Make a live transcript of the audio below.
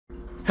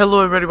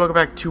Hello everybody, welcome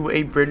back to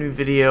a brand new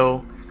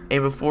video.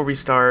 And before we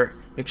start,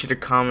 make sure to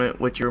comment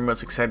what you're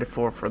most excited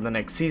for the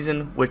next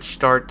season, which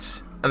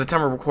starts at the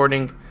time of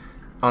recording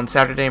on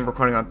Saturday. I'm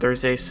recording on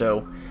Thursday,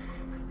 so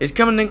it's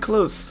coming in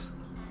close.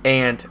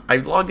 And I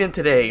logged in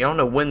today. I don't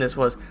know when this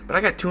was, but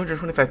I got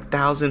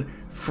 225,000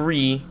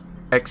 free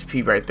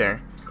XP right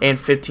there and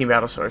 15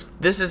 battle stars.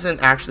 This isn't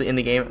actually in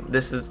the game.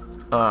 This is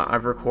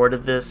I've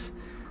recorded this,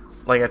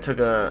 like I took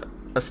a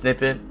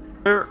snippet.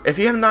 If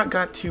you have not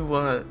got to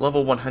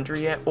level 100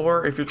 yet,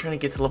 or if you're trying to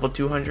get to level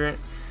 200,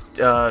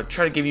 try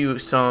to give you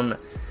some,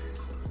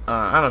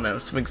 I don't know,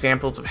 some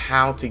examples of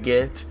how to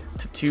get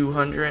to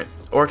 200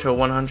 or to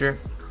 100.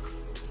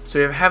 So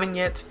if you haven't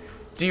yet,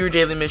 do your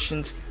daily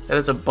missions. That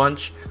is a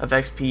bunch of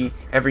XP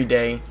every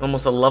day,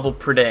 almost a level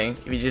per day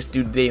if you just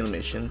do daily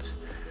missions.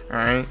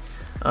 Alright,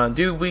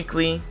 do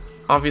weekly,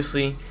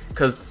 obviously,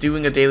 because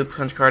doing a daily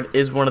punch card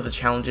is one of the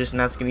challenges, and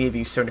that's going to give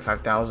you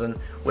 75,000,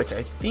 which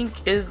I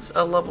think is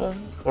a level,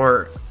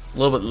 or a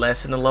little bit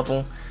less than a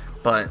level,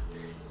 but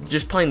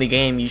just playing the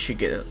game, you should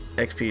get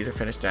XP to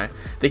finish that.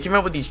 They came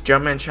out with these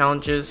Jumpman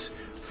challenges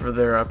for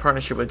their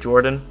partnership with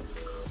Jordan,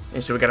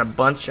 and so we got a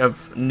bunch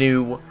of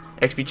new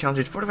XP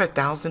challenges,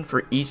 45,000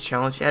 for each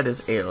challenge. That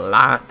is a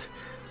lot,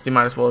 so you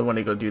might as well want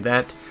to go do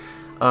that.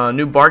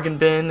 New bargain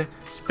bin,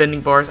 spending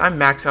bars. I'm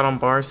maxed out on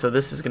bars, so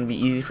this is going to be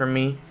easy for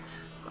me.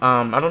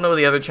 I don't know what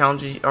the other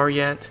challenges are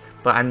yet,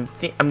 but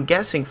I'm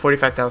guessing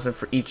 45,000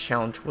 for each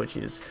challenge, which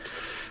is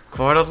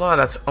quite a lot.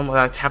 That's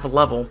almost half a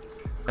level.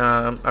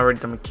 I already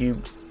done my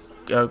cube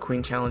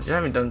queen challenge. I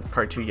haven't done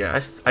part 2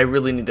 yet. I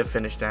really need to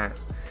finish that.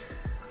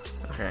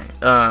 Okay.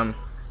 And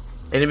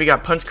then we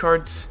got punch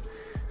cards.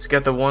 Just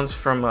got the ones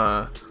from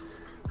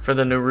for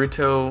the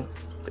Naruto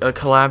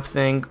collab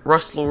thing.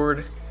 Rust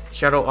Lord,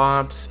 Shadow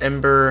Ops,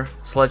 Ember,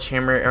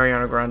 Sledgehammer,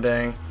 Ariana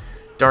Grande,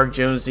 Dark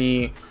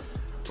Jonesy,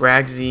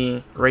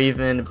 Ragsy,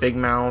 Raven, Big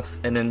Mouth,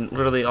 and then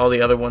literally all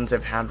the other ones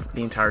I've had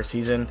the entire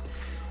season.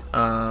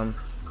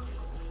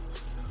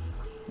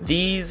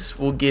 These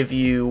will give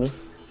you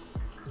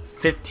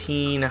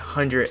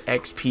 1,500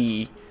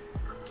 XP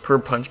per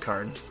punch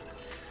card.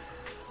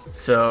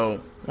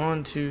 So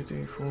 1, 2,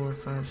 3, 4,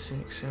 5,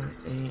 6,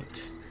 7,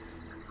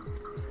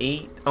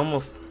 8,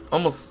 almost.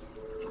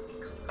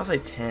 I'll say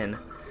 10.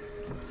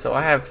 So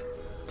I have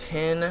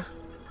 10. I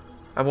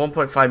have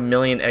 1.5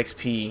 million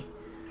XP.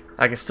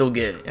 I can still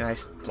get, and I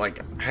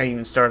haven't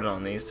even started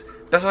on these.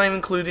 That's not even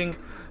including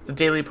the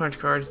daily punch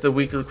cards, the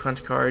weekly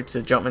punch cards,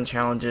 the Jumpman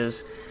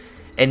challenges.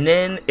 And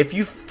then if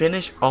you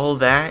finish all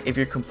that, if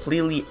you're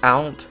completely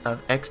out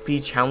of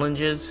XP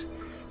challenges,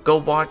 go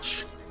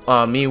watch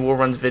me and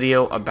Warrun's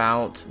video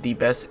about the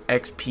best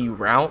XP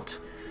route,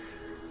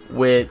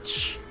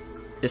 which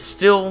is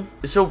still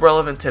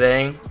relevant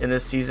today in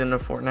this season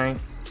of Fortnite,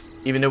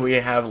 even though we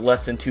have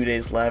less than 2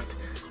 days left.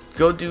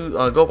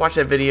 Go watch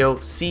that video,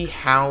 see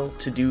how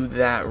to do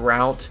that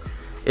route.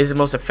 Is the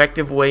most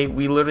effective way.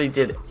 We literally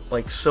did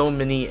like so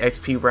many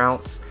XP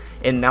routes,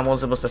 and that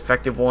was the most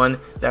effective one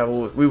that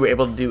we were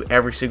able to do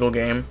every single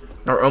game,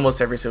 or almost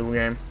every single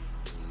game.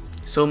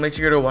 So make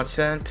sure to watch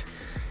that.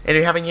 And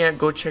if you haven't yet,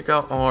 go check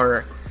out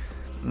our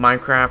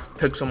Minecraft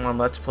Pixelmon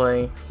Let's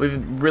Play.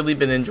 We've really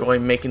been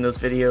enjoying making those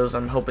videos.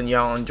 I'm hoping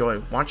y'all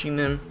enjoy watching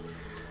them.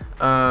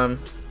 And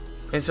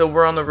so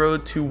we're on the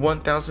road to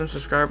 1,000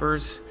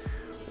 subscribers.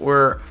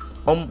 We're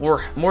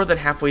more than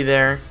halfway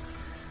there,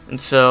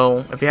 and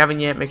so if you haven't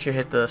yet, make sure to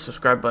hit the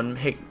subscribe button,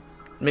 hit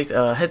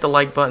the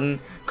like button,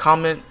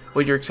 comment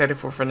what you're excited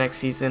for next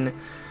season,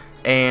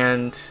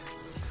 and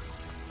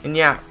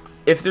yeah,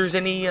 if there's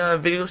any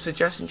video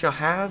suggestions y'all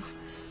have,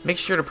 make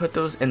sure to put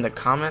those in the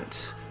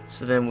comments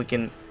so then we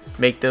can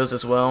make those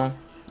as well.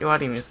 Yo, I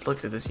didn't even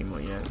look at this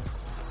emote yet.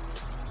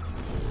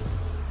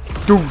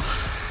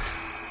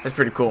 That's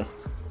pretty cool.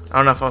 I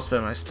don't know if I'll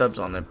spend my stubs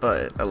on it,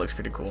 but that looks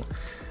pretty cool.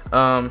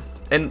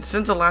 And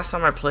since the last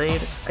time I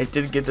played, I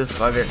did get this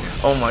glider.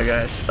 Oh my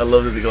gosh, I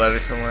love the glider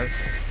so much.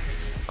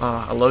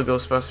 I love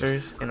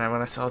Ghostbusters, and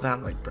when I saw that,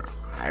 I'm like, bro,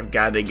 I've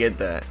got to get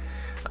that.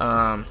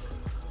 And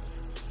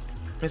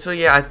so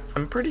yeah,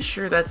 I'm pretty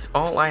sure that's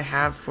all I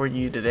have for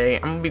you today.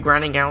 I'm gonna be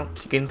grinding out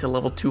to get into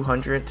level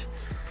 200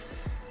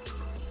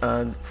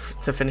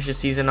 to finish the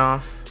season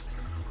off.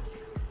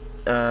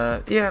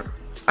 Yeah,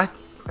 I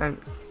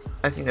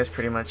think that's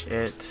pretty much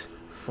it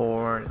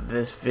for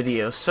this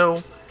video.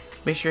 So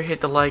make sure to hit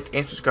the like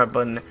and subscribe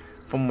button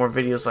for more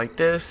videos like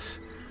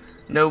this.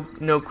 No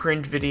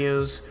cringe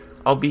videos.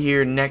 I'll be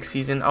here next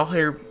season. I'll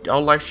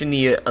live stream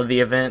the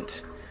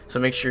event. So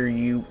make sure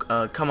you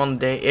come on the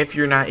day if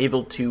you're not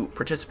able to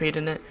participate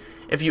in it.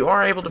 If you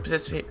are able to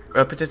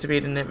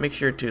participate in it, make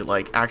sure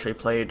to actually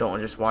play it. Don't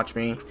just watch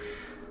me.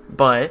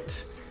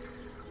 But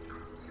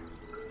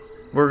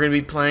we're gonna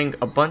be playing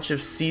a bunch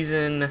of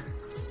season.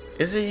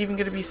 Is it even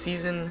gonna be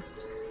season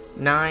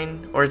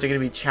 9, or is it going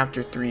to be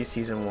chapter 3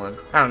 season 1?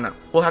 I don't know.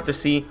 We'll have to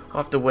see.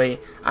 We'll have to wait.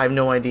 I have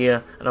no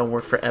idea. I don't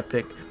work for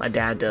Epic. My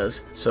dad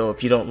does. So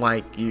if you don't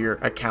like, your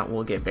account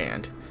will get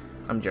banned.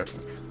 I'm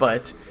joking.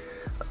 But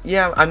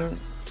yeah,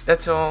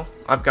 that's all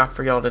I've got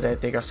for y'all today.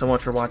 Thank y'all so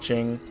much for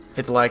watching.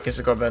 Hit the like and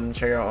subscribe button,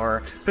 check out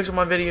our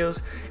Pixelmon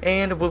videos,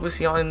 and we'll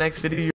see y'all in the next video.